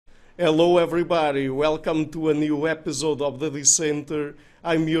Hello everybody, welcome to a new episode of the Dissenter.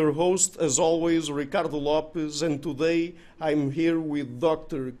 I'm your host, as always, Ricardo Lopes, and today I'm here with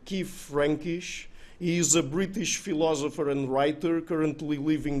Dr. Keith Frankish. He is a British philosopher and writer currently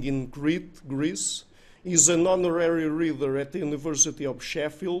living in Crete, Greece. He's an honorary reader at the University of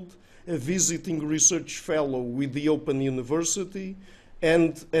Sheffield, a visiting research fellow with the Open University,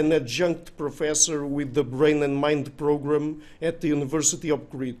 and an adjunct professor with the Brain and Mind program at the University of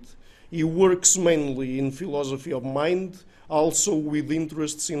Crete. He works mainly in philosophy of mind, also with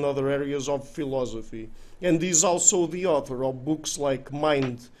interests in other areas of philosophy. And is also the author of books like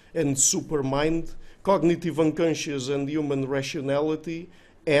Mind and Supermind, Cognitive Unconscious and Human Rationality,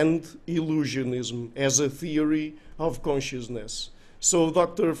 and Illusionism as a theory of consciousness. So,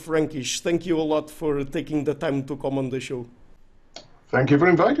 Dr. Frankish, thank you a lot for taking the time to come on the show. Thank you for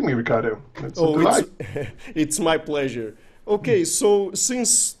inviting me, Ricardo. It's a delight. It's my pleasure. Okay, so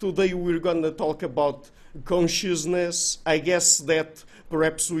since today we're going to talk about consciousness, I guess that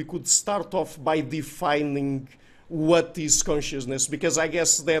perhaps we could start off by defining what is consciousness, because I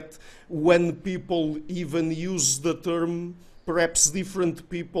guess that when people even use the term, perhaps different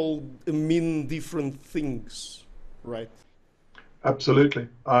people mean different things, right? Absolutely.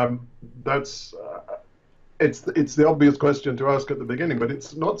 It's the obvious question to ask at the beginning, but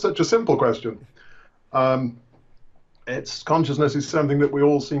it's not such a simple question. Consciousness is something that we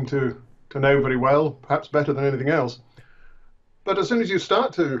all seem to know very well, perhaps better than anything else. But as soon as you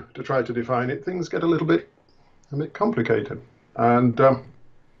start to try to define it, things get a bit complicated. And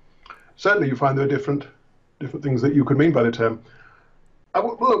certainly you find there are different things that you could mean by the term.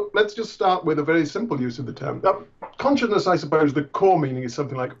 Look, let's just start with a very simple use of the term. Consciousness, I suppose, the core meaning is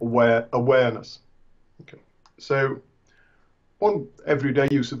something like awareness. Okay. So one everyday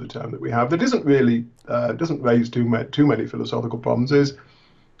use of the term that we have that isn't really, doesn't raise too many philosophical problems is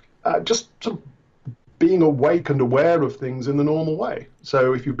just sort of being awake and aware of things in the normal way.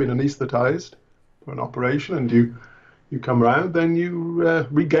 So if you've been anesthetized for an operation and you come around, then you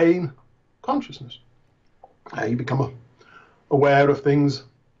regain consciousness. You become aware of things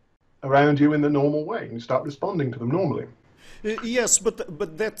around you in the normal way and you start responding to them normally. Yes,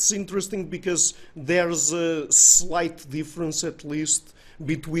 but that's interesting because there's a slight difference, at least,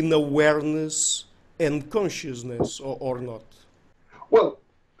 between awareness and consciousness, or not. Well,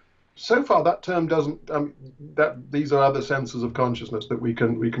 so far that term doesn't. These are other senses of consciousness that we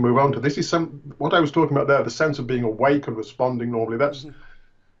can move on to. This is what I was talking about there, the sense of being awake and responding normally. That's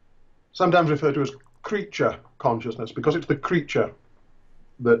sometimes referred to as creature consciousness, because it's the creature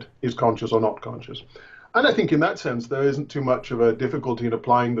that is conscious or not conscious. And I think in that sense, there isn't too much of a difficulty in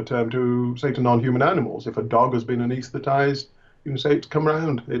applying the term to, say, to non-human animals. If a dog has been anesthetized, you can say it's come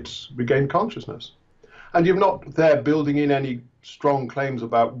around, it's regained consciousness. And you're not there building in any strong claims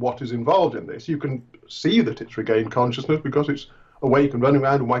about what is involved in this. You can see that it's regained consciousness because it's awake and running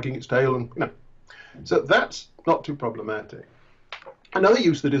around and wagging its tail, and So that's not too problematic. Another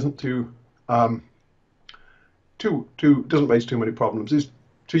use that isn't doesn't raise too many problems is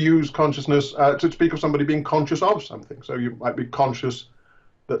to use consciousness, to speak of somebody being conscious of something. So you might be conscious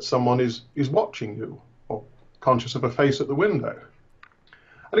that someone is watching you, or conscious of a face at the window.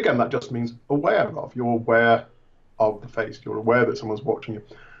 And again, that just means aware of. You're aware of the face. You're aware that someone's watching you.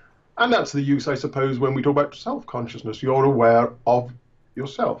 And that's the use, I suppose, when we talk about self-consciousness. You're aware of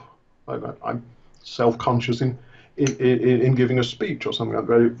yourself. I'm self-conscious in giving a speech or something. I'm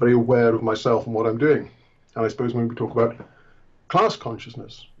very, very aware of myself and what I'm doing. And I suppose when we talk about class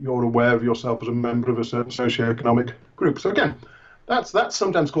consciousness, you're aware of yourself as a member of a certain socioeconomic group. So again, that's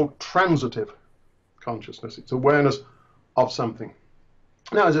sometimes called transitive consciousness. It's awareness of something.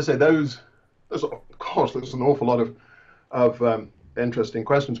 Now, as I say, there's an awful lot of interesting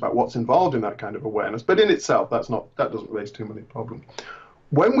questions about what's involved in that kind of awareness. But in itself, that doesn't raise too many problems.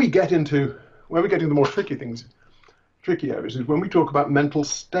 When we get into the more tricky areas, is when we talk about mental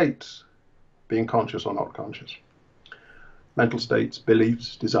states being conscious or not conscious. Mental states,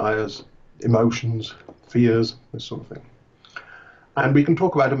 beliefs, desires, emotions, fears, this sort of thing. And we can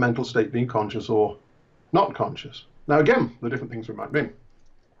talk about a mental state being conscious or not conscious. Now again, the different things we might mean.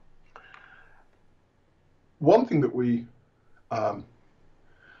 One thing that we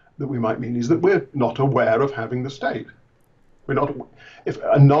might mean is that we're not aware of having the state. If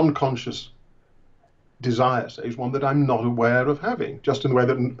a non-conscious desire, say, is one that I'm not aware of having, just in the way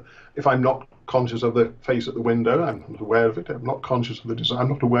that if I'm not conscious of the face at the window, I'm not aware of it. I'm not conscious of the desire, I'm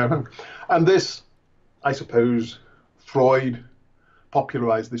not aware of it. And this, I suppose, Freud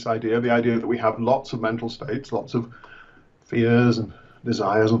popularized this idea, the idea that we have lots of mental states, lots of fears and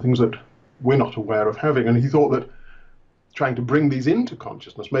desires and things that we're not aware of having. And he thought that trying to bring these into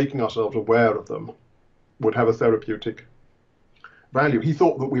consciousness, making ourselves aware of them, would have a therapeutic value. He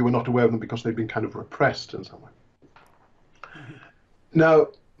thought that we were not aware of them because they'd been kind of repressed in some way. Now,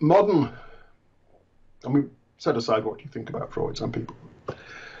 modern, I mean, set aside what you think about Freud, some people,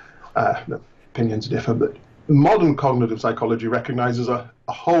 the opinions differ, but modern cognitive psychology recognizes a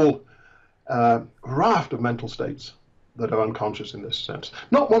whole raft of mental states that are unconscious in this sense.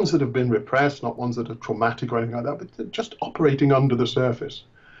 Not ones that have been repressed, not ones that are traumatic or anything like that, but they're just operating under the surface,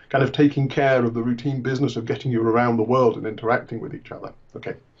 kind of taking care of the routine business of getting you around the world and interacting with each other.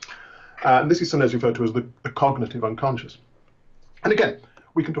 Okay. This is sometimes referred to as the cognitive unconscious. And again,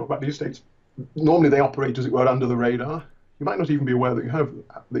 we can talk about these states. Normally they operate, as it were, under the radar. You might not even be aware that you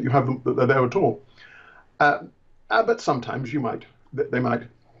have them, that they're there at all. But sometimes they might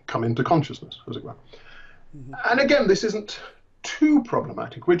come into consciousness, as it were. Mm-hmm. And again, this isn't too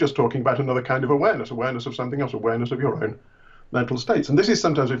problematic. We're just talking about another kind of awareness of something else, awareness of your own mental states. And this is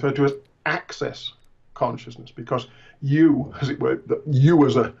sometimes referred to as access consciousness, because you, as it were, you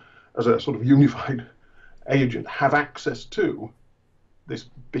as a sort of unified agent have access to this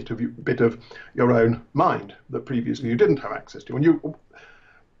bit of your own mind that previously you didn't have access to. And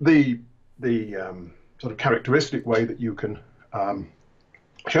the sort of characteristic way that you can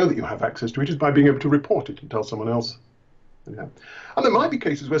show that you have access to it is by being able to report it and tell someone else. Yeah. And there might be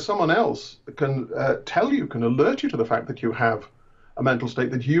cases where someone else can can alert you to the fact that you have a mental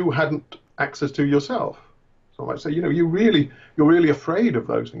state that you hadn't access to yourself. So I might say, you're really afraid of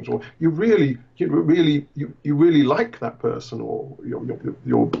those things, or you really like that person, or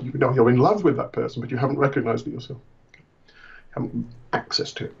you're in love with that person, but you haven't recognized it yourself. You haven't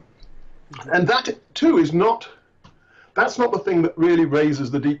access to it. And that too that's not the thing that really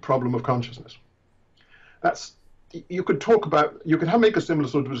raises the deep problem of consciousness. You could make a similar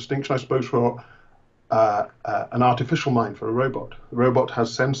sort of distinction, I suppose, for an artificial mind, for a robot. The robot has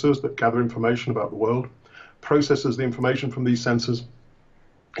sensors that gather information about the world, processes the information from these sensors,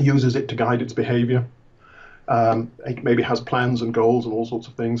 uses it to guide its behavior. It maybe has plans and goals and all sorts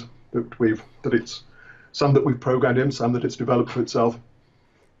of things some that we've programmed in, some that it's developed for itself.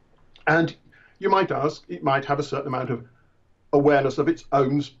 And you might ask, it might have a certain amount of awareness of its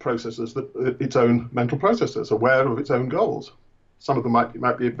own processes, its own mental processes, aware of its own goals. Some of them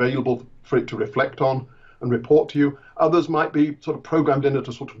might be available for it to reflect on and report to you. Others might be sort of programmed in at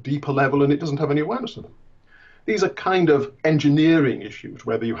a sort of deeper level and it doesn't have any awareness of them. These are kind of engineering issues,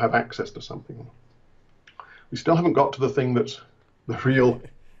 whether you have access to something. We still haven't got to the thing that's the real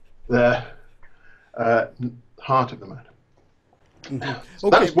heart of the matter. Mm-hmm.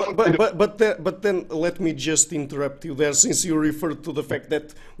 Okay, but then let me just interrupt you there, since you referred to the fact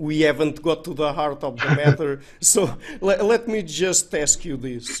that we haven't got to the heart of the matter. So let me just ask you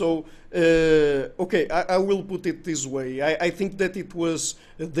this. So, okay, I will put it this way. I think that it was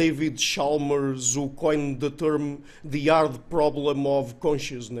David Chalmers who coined the term the hard problem of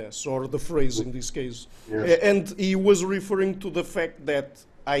consciousness, or the phrase in this case. Yes. And he was referring to the fact that,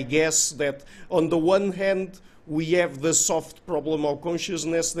 I guess, that on the one hand, we have the soft problem of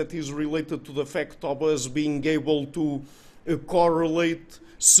consciousness that is related to the fact of us being able to correlate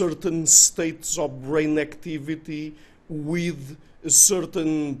certain states of brain activity with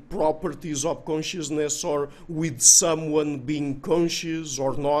certain properties of consciousness, or with someone being conscious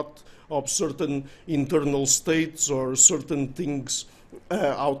or not of certain internal states or certain things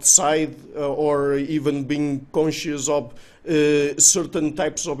outside, or even being conscious of certain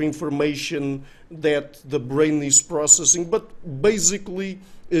types of information that the brain is processing, but basically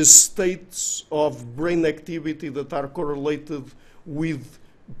states of brain activity that are correlated with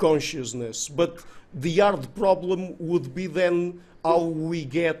consciousness. But the hard problem would be then how we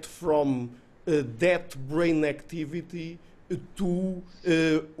get from that brain activity to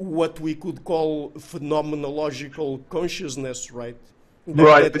what we could call phenomenological consciousness, right?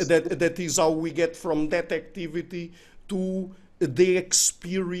 That is how we get from that activity to the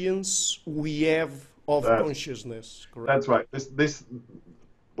experience we have of consciousness. Correct? That's right. This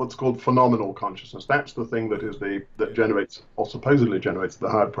what's called phenomenal consciousness. That's the thing that generates, or supposedly generates, the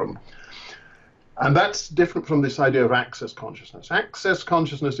hard problem. And that's different from this idea of access consciousness. Access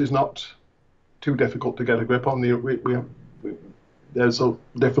consciousness is not too difficult to get a grip on. There's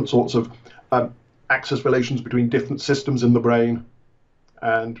different sorts of access relations between different systems in the brain.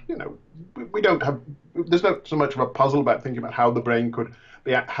 And, there's not so much of a puzzle about thinking about how the brain could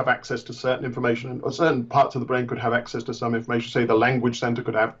have access to certain information, or certain parts of the brain could have access to some information. Say the language center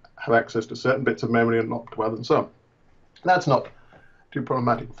could have access to certain bits of memory and not to others, and so on. That's not too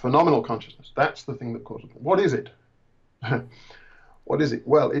problematic. Phenomenal consciousness, that's the thing that causes it. What is it? What is it?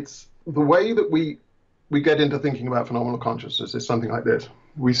 Well, it's the way that we we get into thinking about phenomenal consciousness is something like this.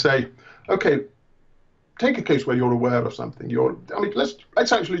 We say, okay, take a case where you're aware of something.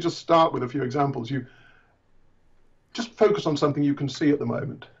 Let's actually just start with a few examples. You just focus on something you can see at the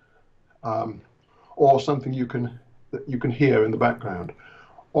moment, or something that you can hear in the background,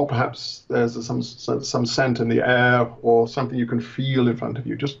 or perhaps there's some scent in the air, or something you can feel in front of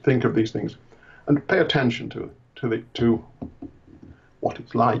you. Just think of these things, and pay attention to what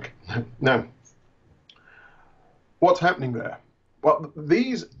it's like. Now, what's happening there? Well,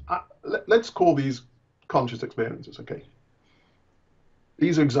 let's call these conscious experiences, okay?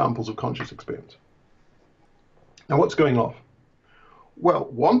 These are examples of conscious experience. Now, what's going off? Well,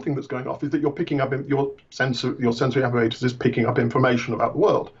 one thing that's going off is that you're picking up, your sensory apparatus is picking up information about the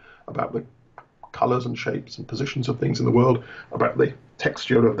world, about the colors and shapes and positions of things in the world, about the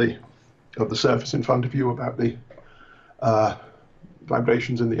texture of the surface in front of you, about the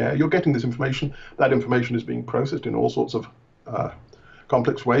vibrations in the air. You're getting this information. That information is being processed in all sorts of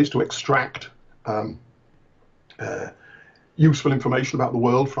complex ways to extract useful information about the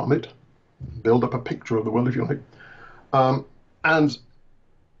world from it, build up a picture of the world, if you like. And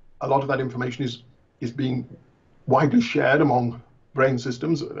a lot of that information is being widely shared among brain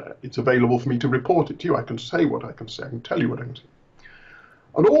systems. It's available for me to report it to you. I can say what I can say. I can tell you what I can say.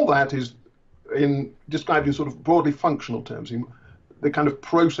 And all that is described in sort of broadly functional terms, in the kind of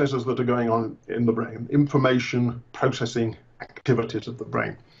processes that are going on in the brain, information processing activities of the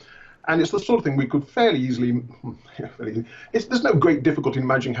brain. And it's the sort of thing we could fairly easily, there's no great difficulty in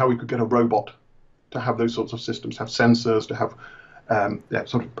imagining how we could get a robot to have those sorts of systems, have sensors, to have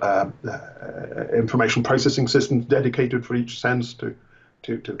information processing systems dedicated for each sense to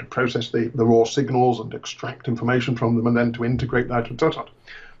process the raw signals and extract information from them, and then to integrate that and so on.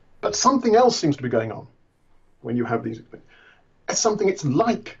 But something else seems to be going on when you have these things. It's something it's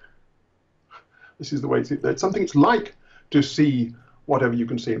like. This is the way it's something it's like to see whatever you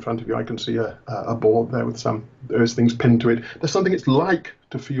can see in front of you. I can see a board there with various things pinned to it. There's something it's like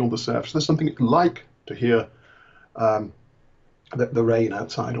to feel the surface. There's something it's like to hear the rain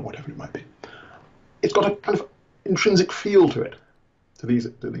outside or whatever it might be. It's got a kind of intrinsic feel to it. To these.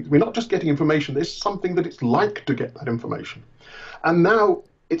 We're not just getting information. There's something that it's like to get that information. And now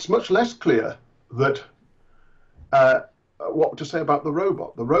it's much less clear that what to say about the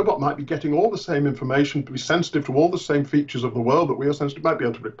robot. The robot might be getting all the same information, be sensitive to all the same features of the world that we are sensitive, might be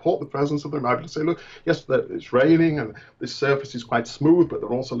able to report the presence of them, might be able to say, look, yes, it's raining and this surface is quite smooth, but there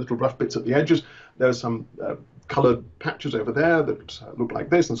are also little rough bits at the edges. There's some coloured patches over there that look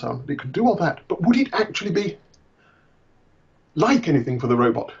like this and so on. It could do all that, but would it actually be like anything for the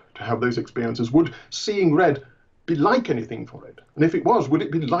robot to have those experiences? Would seeing red be like anything for it? And if it was, would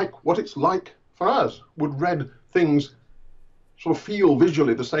it be like what it's like for us? Would red things sort of feel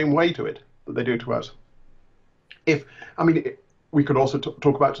visually the same way to it that they do to us? We could also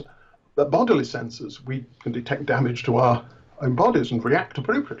talk about the bodily senses. We can detect damage to our own bodies and react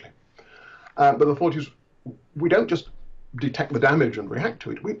appropriately. But the thought is, we don't just detect the damage and react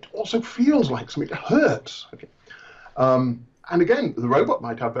to it. It also feels like something. It hurts. Okay. And again, the robot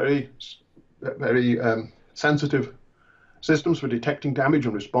might have very sensitive systems for detecting damage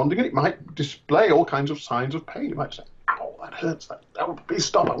and responding, and it might display all kinds of signs of pain. It might say, ow, that hurts, please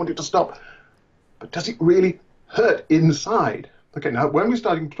stop, I want you to stop. But does it really hurt inside? Okay, now when we're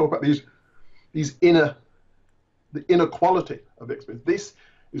starting to talk about the inner quality of the experience, this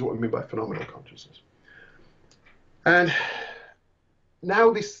is what we mean by phenomenal consciousness. And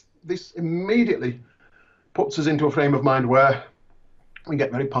now this immediately puts us into a frame of mind where we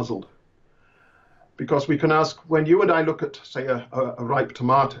get very puzzled. Because we can ask, when you and I look at, say, a ripe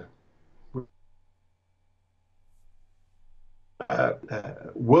tomato,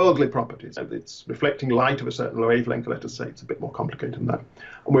 worldly properties, it's reflecting light of a certain wavelength, let us say, it's a bit more complicated than that.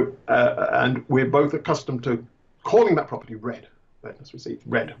 And we're both accustomed to calling that property red. Redness, we see it's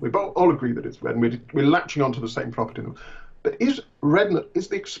red. We both all agree that it's red, and we're latching onto the same property. But is the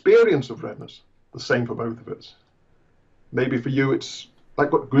experience of redness the same for both of us? Maybe for you it's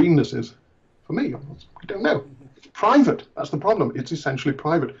like what greenness is. For me, we don't know. It's private. That's the problem. It's essentially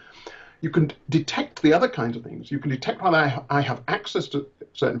private. You can detect the other kinds of things. You can detect whether I have access to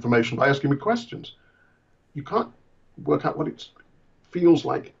certain information by asking me questions. You can't work out what it feels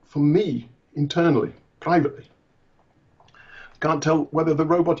like for me internally, privately. Can't tell whether the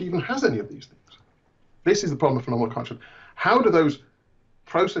robot even has any of these things. This is the problem of phenomenal consciousness. How do those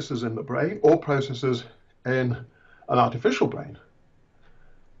processes in the brain or processes in an artificial brain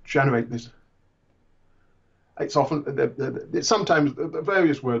generate this? It's often, sometimes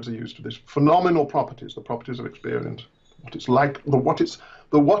various words are used for this. Phenomenal properties, the properties of experience, what it's like, what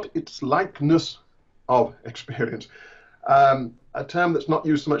its likeness of experience. A term that's not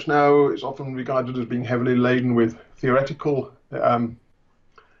used so much now is often regarded as being heavily laden with theoretical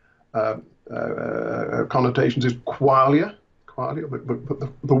connotations, is qualia. Qualia,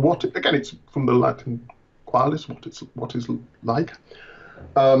 the what, again, it's from the Latin qualis, what is like.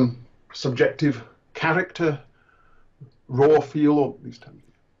 Subjective character, raw feel, all these terms.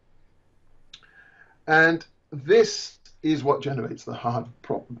 And this is what generates the hard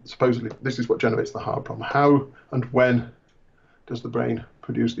problem. Supposedly, this is what generates the hard problem. How and when does the brain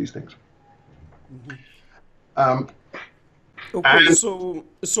produce these things? Mm-hmm. Okay,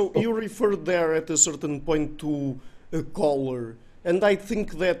 so you referred there at a certain point to a color, and I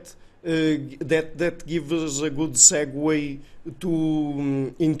think that that gives us a good segue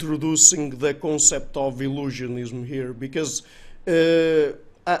to introducing the concept of illusionism here, because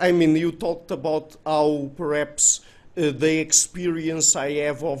I mean, you talked about how perhaps the experience I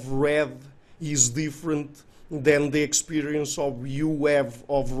have of red is different than the experience of you have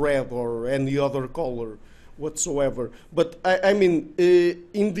of red or any other color whatsoever. But I mean,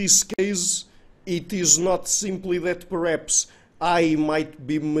 in this case, it is not simply that perhaps I might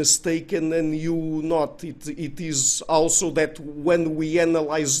be mistaken and you not. It is also that when we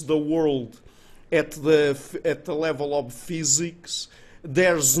analyze the world at the level of physics,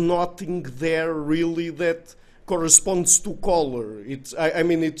 there's nothing there really that corresponds to color. I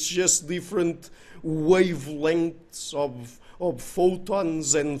mean, it's just different wavelengths of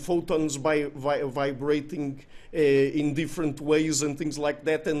photons, and photons vibrating in different ways and things like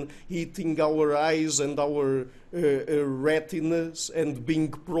that, and hitting our eyes and our retinas and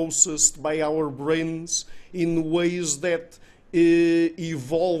being processed by our brains in ways that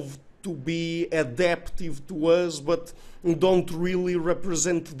evolved to be adaptive to us, but don't really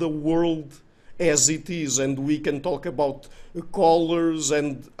represent the world as it is. And we can talk about colors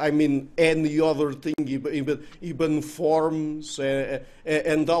and, I mean, any other thing, even forms,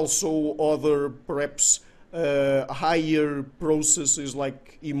 and also other perhaps higher processes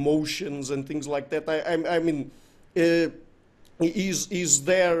like emotions and things like that. I mean, is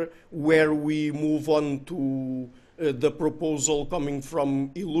there where we move on to the proposal coming from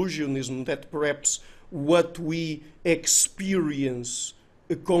illusionism, that perhaps what we experience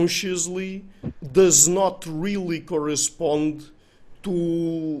consciously does not really correspond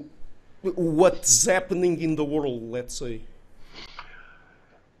to what's happening in the world, let's say?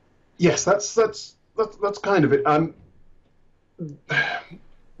 Yes, that's kind of it. The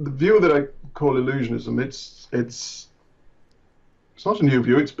view that I call illusionism, it's not a new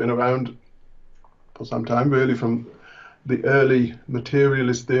view. It's been around for some time, really, from the early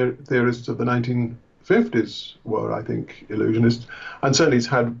materialist theorists of the 1950s were, I think, illusionists, and certainly it's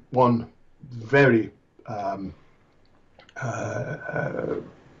had one very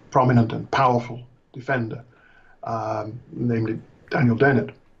prominent and powerful defender, namely Daniel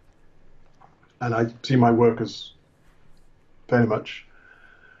Dennett. And I see my work as very much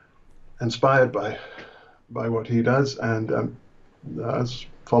inspired by what he does, and as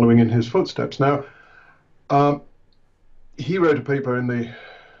following in his footsteps. Now, he wrote a paper in the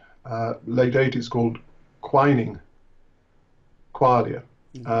late 80s called Quining, Qualia.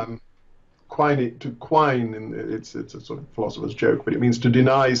 To quine, it's a sort of philosopher's joke, but it means to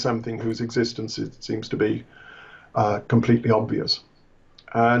deny something whose existence it seems to be completely obvious.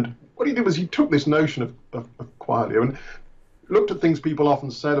 And what he did was he took this notion of qualia and looked at things people often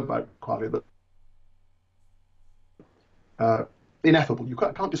said about qualia that ineffable. You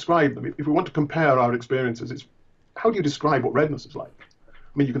can't describe them. If we want to compare our experiences, it's how do you describe what redness is like?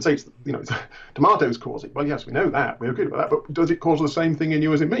 I mean, you can say it's, tomatoes cause it. Well, yes, we know that. We're good about that. But does it cause the same thing in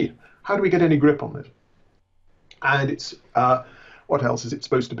you as in me? How do we get any grip on this? And it's what else is it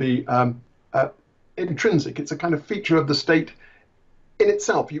supposed to be? Intrinsic. It's a kind of feature of the state in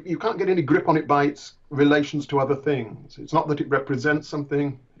itself. You can't get any grip on it by its relations to other things. It's not that it represents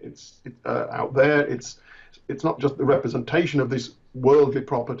something. It's out there. It's not just the representation of this worldly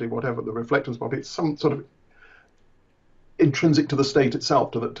property, whatever the reflectance property. It's some sort of intrinsic to the state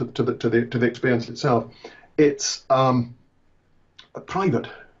itself, to the experience itself. It's private,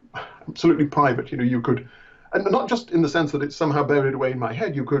 absolutely private. You could, and not just in the sense that it's somehow buried away in my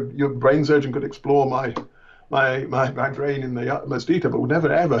head. Your brain surgeon could explore my brain in the utmost detail, but would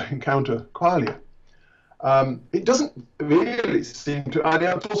never ever encounter qualia. It doesn't really seem to.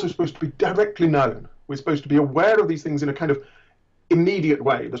 It's also supposed to be directly known. We're supposed to be aware of these things in a kind of immediate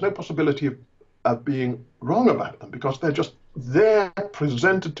way. There's no possibility of being wrong about them, because they're just there,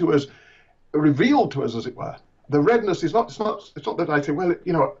 presented to us, revealed to us, as it were. The redness is not. It's not that I say, well,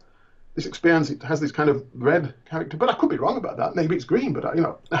 this experience, it has this kind of red character, but I could be wrong about that. Maybe it's green, but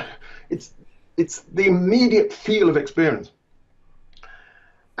it it's the immediate feel of experience.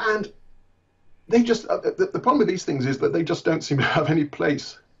 And they just, the problem with these things is that they just don't seem to have any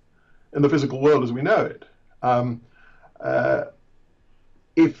place in the physical world as we know it.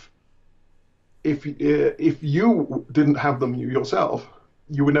 If you didn't have them yourself,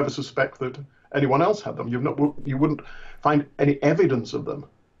 you would never suspect that anyone else had them. You wouldn't find any evidence of them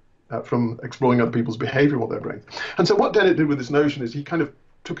from exploring other people's behavior or their brains. And so what Dennett did with this notion is he kind of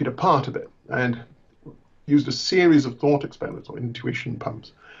took it apart a bit and used a series of thought experiments or intuition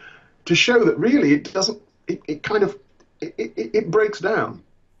pumps to show that really it doesn't, it breaks down.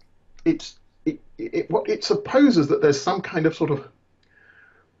 It supposes that there's some kind of sort of,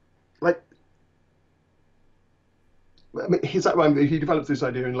 like, I mean, he develops this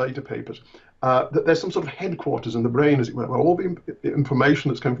idea in later papers, that there's some sort of headquarters in the brain, as it were, where all the information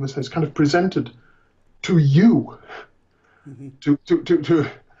that's coming from this is kind of presented to you, to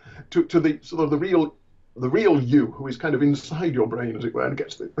the sort of the real you, who is kind of inside your brain, as it were,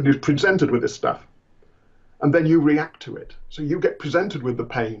 and is presented with this stuff, and then you react to it. So you get presented with the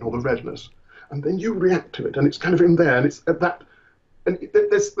pain or the redness, and then you react to it, and it's kind of in there, and it's at that. And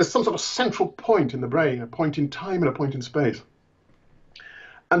there's some sort of central point in the brain, a point in time and a point in space.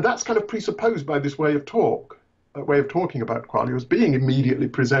 And that's kind of presupposed by this way of talking about qualia as being immediately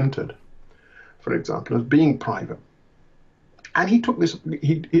presented, for example, as being private. And he took this,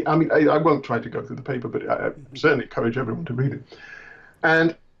 I mean, I won't try to go through the paper, but I certainly encourage everyone to read it.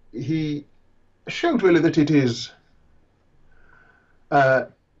 And he showed really that it is, I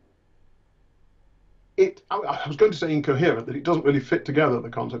was going to say incoherent, that it doesn't really fit together, the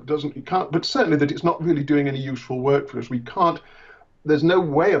concept but certainly that it's not really doing any useful work for us. There's no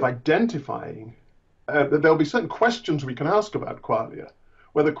way of identifying, there'll be certain questions we can ask about qualia,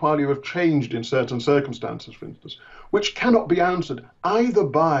 whether qualia have changed in certain circumstances, for instance, which cannot be answered either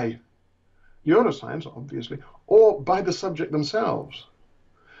by neuroscience, obviously, or by the subject themselves.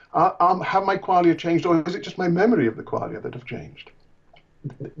 Have my qualia changed, or is it just my memory of the qualia that have changed?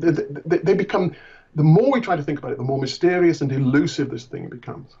 They become, the more we try to think about it, the more mysterious and elusive this thing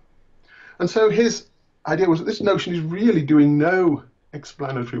becomes. And so his idea was that this notion is really doing no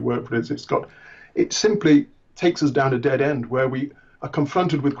explanatory work for us. It simply takes us down a dead end where we are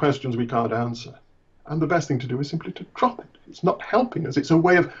confronted with questions we can't answer. And the best thing to do is simply to drop it. It's not helping us. It's a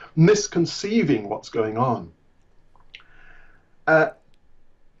way of misconceiving what's going on. And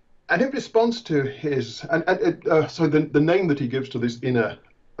in response to his, so the name that he gives to this inner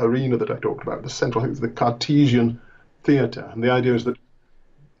arena that I talked about, the central, the Cartesian theatre, and the idea is that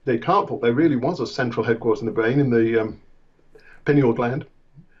Descartes thought there really was a central headquarters in the brain, in the pineal gland,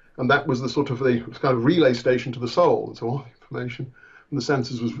 and that was the sort of the kind of relay station to the soul, and so all the information from the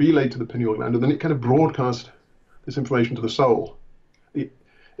senses was relayed to the pineal gland, and then it kind of broadcast this information to the soul, the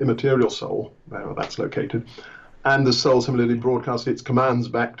immaterial soul, where that's located, and the soul similarly broadcast its commands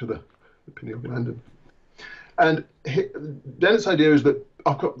back to the pineal gland. And Dennett's idea is that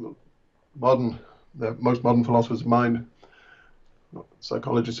the most modern philosophers of mind,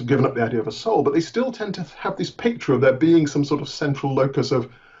 psychologists, have given up the idea of a soul, but they still tend to have this picture of there being some sort of central locus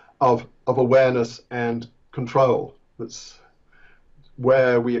of awareness and control. That's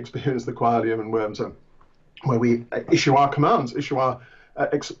where we experience the qualia and where we issue our commands,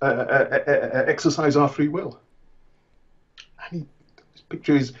 exercise our free will. And this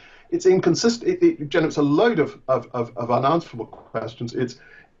picture is, it's inconsistent. It generates a load of unanswerable questions. It's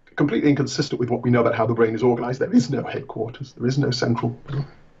completely inconsistent with what we know about how the brain is organized. There is no headquarters. There is no central.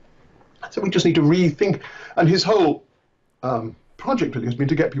 So we just need to rethink. And his whole project really has been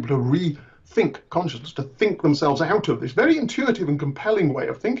to get people to rethink consciousness, to think themselves out of this very intuitive and compelling way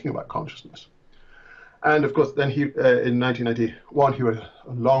of thinking about consciousness. And of course, then he, in 1991, he wrote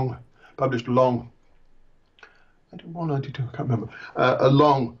published a long, 91, 92, I can't remember, a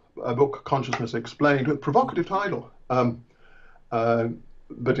long book, Consciousness Explained, with a provocative title,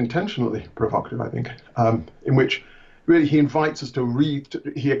 but intentionally provocative, I think, in which really he invites us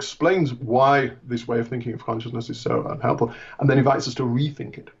he explains why this way of thinking of consciousness is so unhelpful, and then invites us to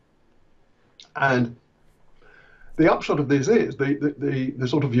rethink it. And the upshot of this is the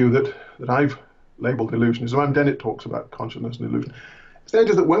sort of view that I've labeled illusionism, and Dennett talks about consciousness and illusion. It's the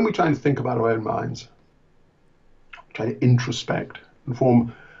idea that when we try to think about our own minds, try to introspect and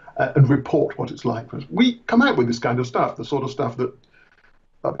form and report what it's like for us, we come out with this kind of stuff, the sort of stuff that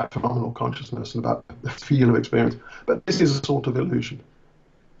about phenomenal consciousness and about the feel of experience. But this is a sort of illusion.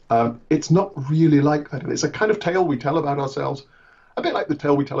 It's not really like that. And it's a kind of tale we tell about ourselves, a bit like the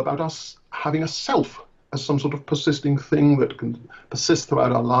tale we tell about us having a self as some sort of persisting thing that can persist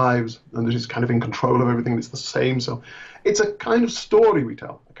throughout our lives and that is kind of in control of everything. It's the same. So it's a kind of story we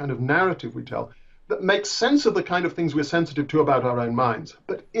tell, a kind of narrative we tell that makes sense of the kind of things we're sensitive to about our own minds,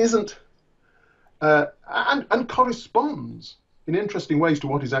 but isn't, and corresponds in interesting ways to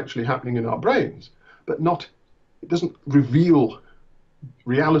what is actually happening in our brains, but not, it doesn't reveal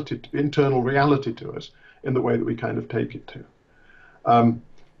reality, internal reality to us in the way that we kind of take it to.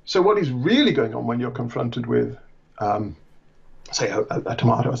 So what is really going on when you're confronted with, say, a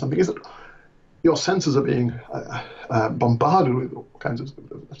tomato or something, is that your senses are being bombarded with all kinds of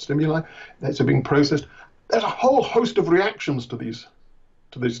stimuli. They're being processed. There's a whole host of reactions to these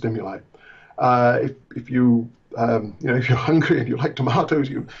stimuli. If you if you're hungry and you like tomatoes,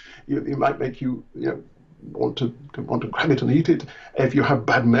 you might make you want to grab it and eat it. If you have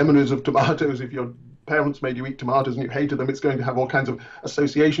bad memories of tomatoes, if your parents made you eat tomatoes and you hated them, it's going to have all kinds of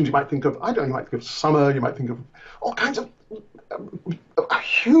associations. You might think of, I don't know, you might think of summer, you might think of all kinds of, a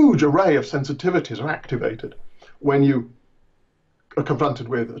huge array of sensitivities are activated when you are confronted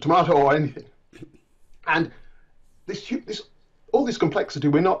with a tomato or anything. And all this complexity,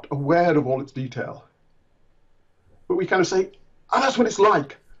 we're not aware of all its detail. But we kind of say, oh, that's what it's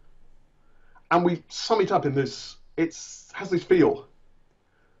like. And we sum it up in this, it has this feel.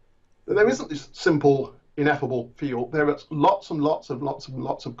 There isn't this simple, ineffable feel. There are lots and lots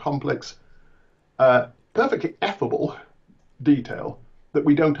of complex, perfectly effable detail that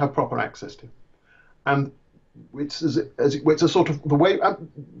we don't have proper access to. And it's a sort of the way,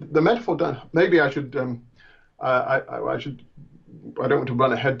 the metaphor done, maybe I should, I don't want to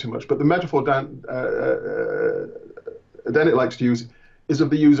run ahead too much, but the metaphor Dennett likes to use is of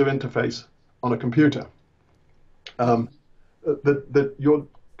the user interface on a computer. That your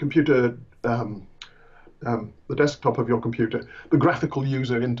computer, the desktop of your computer, the graphical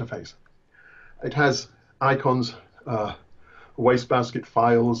user interface. It has icons, wastebasket,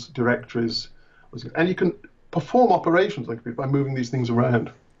 files, directories, and you can perform operations like by moving these things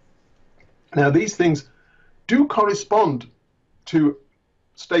around. Now, these things do correspond to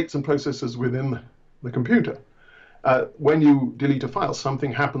states and processes within the computer. When you delete a file,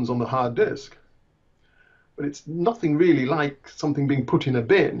 something happens on the hard disk. But it's nothing really like something being put in a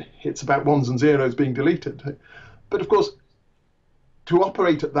bin. It's about ones and zeros being deleted. But of course, to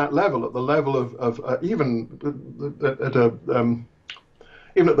operate at that level, at the level of even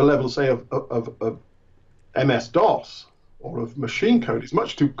at the level, say, of MS-DOS or of machine code, is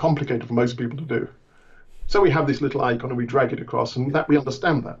much too complicated for most people to do. So we have this little icon and we drag it across, and that we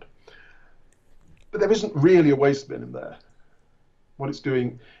understand that. But there isn't really a waste bin in there. What it's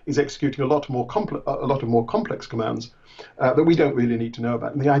doing is executing a lot more complex commands that we don't really need to know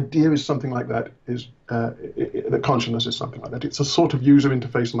about. And the idea is something like that, is the consciousness is something like that. It's a sort of user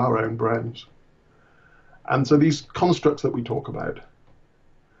interface in our own brains. And so these constructs that we talk about,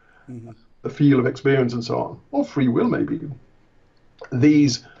 the feel of experience and so on, or free will maybe,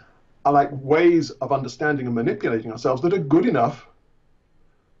 these are like ways of understanding and manipulating ourselves that are good enough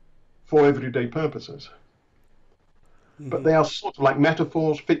for everyday purposes. But they are sort of like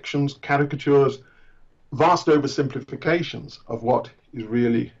metaphors, fictions, caricatures, vast oversimplifications of what is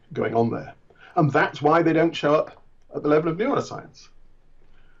really going on there. And that's why they don't show up at the level of neuroscience.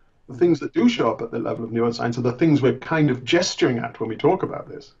 The things that do show up at the level of neuroscience are the things we're kind of gesturing at when we talk about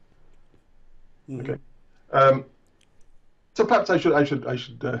this. Okay. So perhaps I should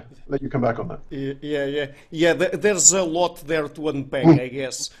let you come back on that. Yeah. There's a lot there to unpack, I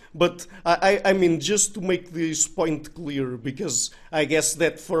guess. But I mean, just to make this point clear, because I guess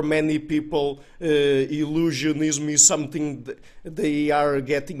that for many people, illusionism is something that they are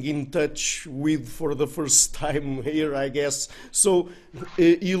getting in touch with for the first time here, I guess. So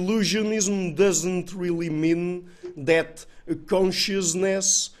illusionism doesn't really mean that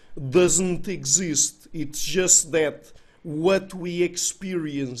consciousness doesn't exist. It's just that what we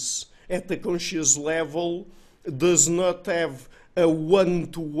experience at the conscious level does not have a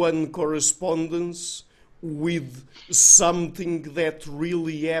one-to-one correspondence with something that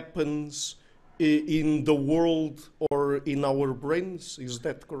really happens in the world or in our brains. Is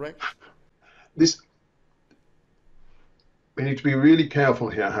that correct? We need to be really careful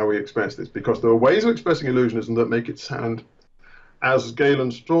here how we express this, because there are ways of expressing illusionism that make it sound, as Galen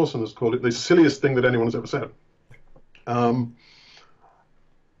Strawson has called it, the silliest thing that anyone has ever said.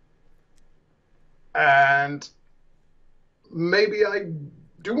 And maybe I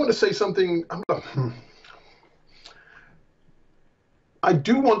do want to say something. I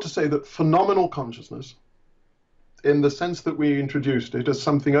do want to say that phenomenal consciousness, in the sense that we introduced it as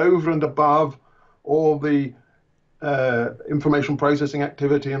something over and above all the information processing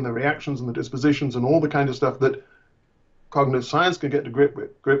activity and the reactions and the dispositions and all the kind of stuff that cognitive science can get to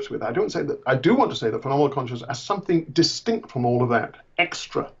grips with. I do want to say that phenomenal consciousness as something distinct from all of that,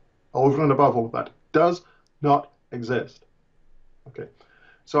 extra, over and above all of that, does not exist. Okay,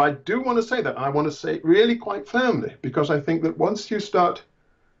 so I do want to say that. I want to say it really quite firmly, because I think that once you start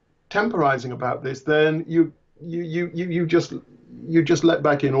temporizing about this, then you just let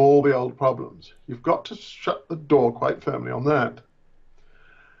back in all the old problems. You've got to shut the door quite firmly on that.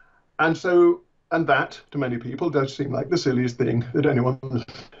 And that, to many people, does seem like the silliest thing that anyone has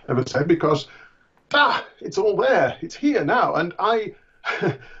ever said, because, it's all there, it's here now, and I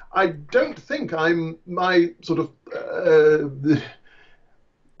don't think my sort of,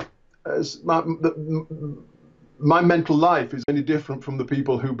 my mental life is any different from the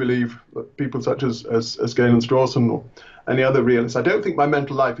people who believe, people such as Galen Strawson or any other realists. I don't think my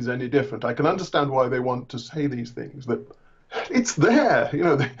mental life is any different. I can understand why they want to say these things, that it's there, you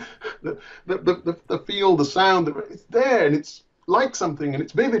know, the feel, the sound, it's there, and it's like something, and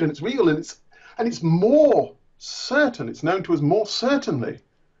it's vivid, and it's real, and it's more certain. It's known to us more certainly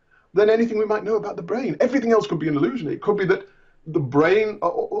than anything we might know about the brain. Everything else could be an illusion. It could be that the brain,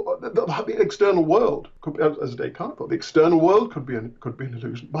 or the external world, could be, as Descartes thought, the external world could be an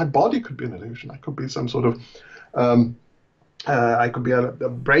illusion. My body could be an illusion. I could be some sort of, I could be a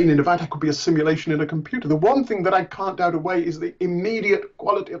brain in a vat. I could be a simulation in a computer. The one thing that I can't doubt away is the immediate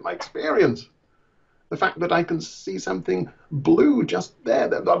quality of my experience. The fact that I can see something blue just there,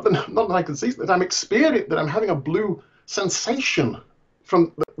 not that I can see, that I'm experiencing, that I'm having a blue sensation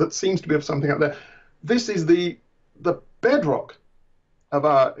from that seems to be of something out there. This is the bedrock of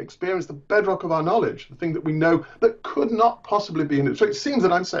our experience, the bedrock of our knowledge, the thing that we know that could not possibly be in it. So it seems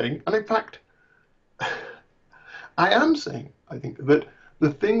that I'm saying, and in fact, I am saying, I think, that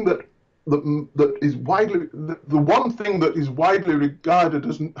the thing that is widely, the one thing that is widely regarded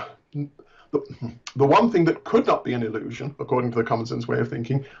as the one thing that could not be an illusion, according to the common sense way of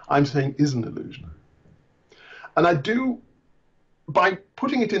thinking, I'm saying is an illusion. And I do, by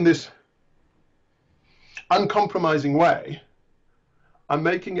putting it in this uncompromising way, I'm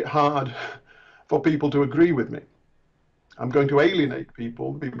making it hard for people to agree with me. I'm going to alienate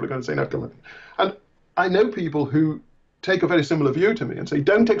people. People are going to say, no, come on. And I know people who take a very similar view to me and say,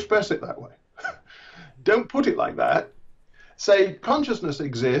 don't express it that way. Don't put it like that. Say, consciousness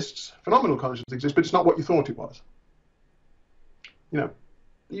exists, phenomenal consciousness exists, but it's not what you thought it was. You know,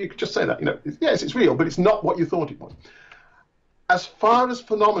 you could just say that, you know, yes, it's real, but it's not what you thought it was. As far as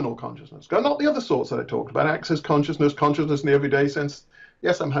phenomenal consciousness go, not the other sorts that I talked about, access consciousness, consciousness in the everyday sense,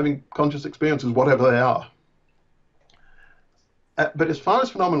 yes, I'm having conscious experiences, whatever they are. But as far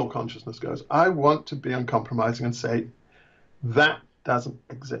as phenomenal consciousness goes, I want to be uncompromising and say that doesn't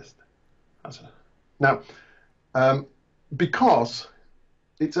exist. Now, because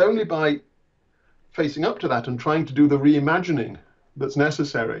it's only by facing up to that and trying to do the reimagining that's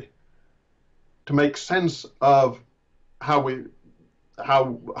necessary to make sense of how we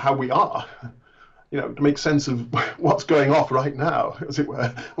are, you know, to make sense of what's going off right now, as it were,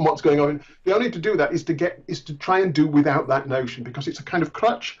 and what's going on. The only to do that is to try and do without that notion, because it's a kind of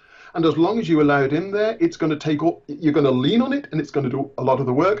crutch, and as long as you allow it in there, it's going to take all, you're going to lean on it, and it's going to do a lot of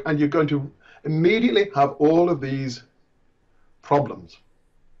the work, and you're going to immediately have all of these problems.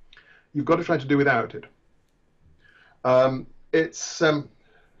 You've got to try to do without it.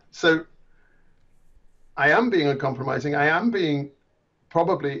 So I am being uncompromising. I am being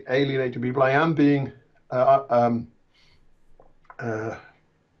probably alienating people. I am being hardcore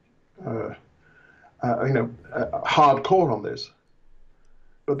on this,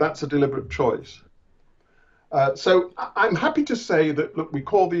 but that's a deliberate choice. So I'm happy to say that, look, we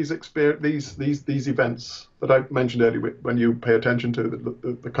call these events that I mentioned earlier, when you pay attention to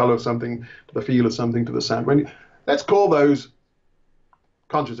the color of something, to the feel of something, to the sound. Let's call those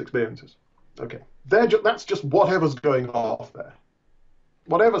conscious experiences. Okay, that's just whatever's going off there,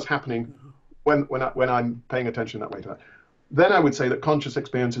 whatever's happening when I'm paying attention that way to that. Then I would say that conscious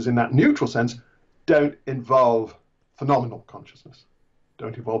experiences in that neutral sense don't involve phenomenal consciousness,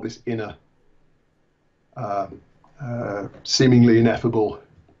 don't involve this inner, seemingly ineffable,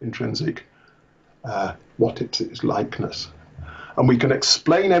 intrinsic, what it is, likeness. And we can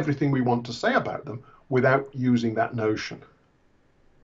explain everything we want to say about them without using that notion.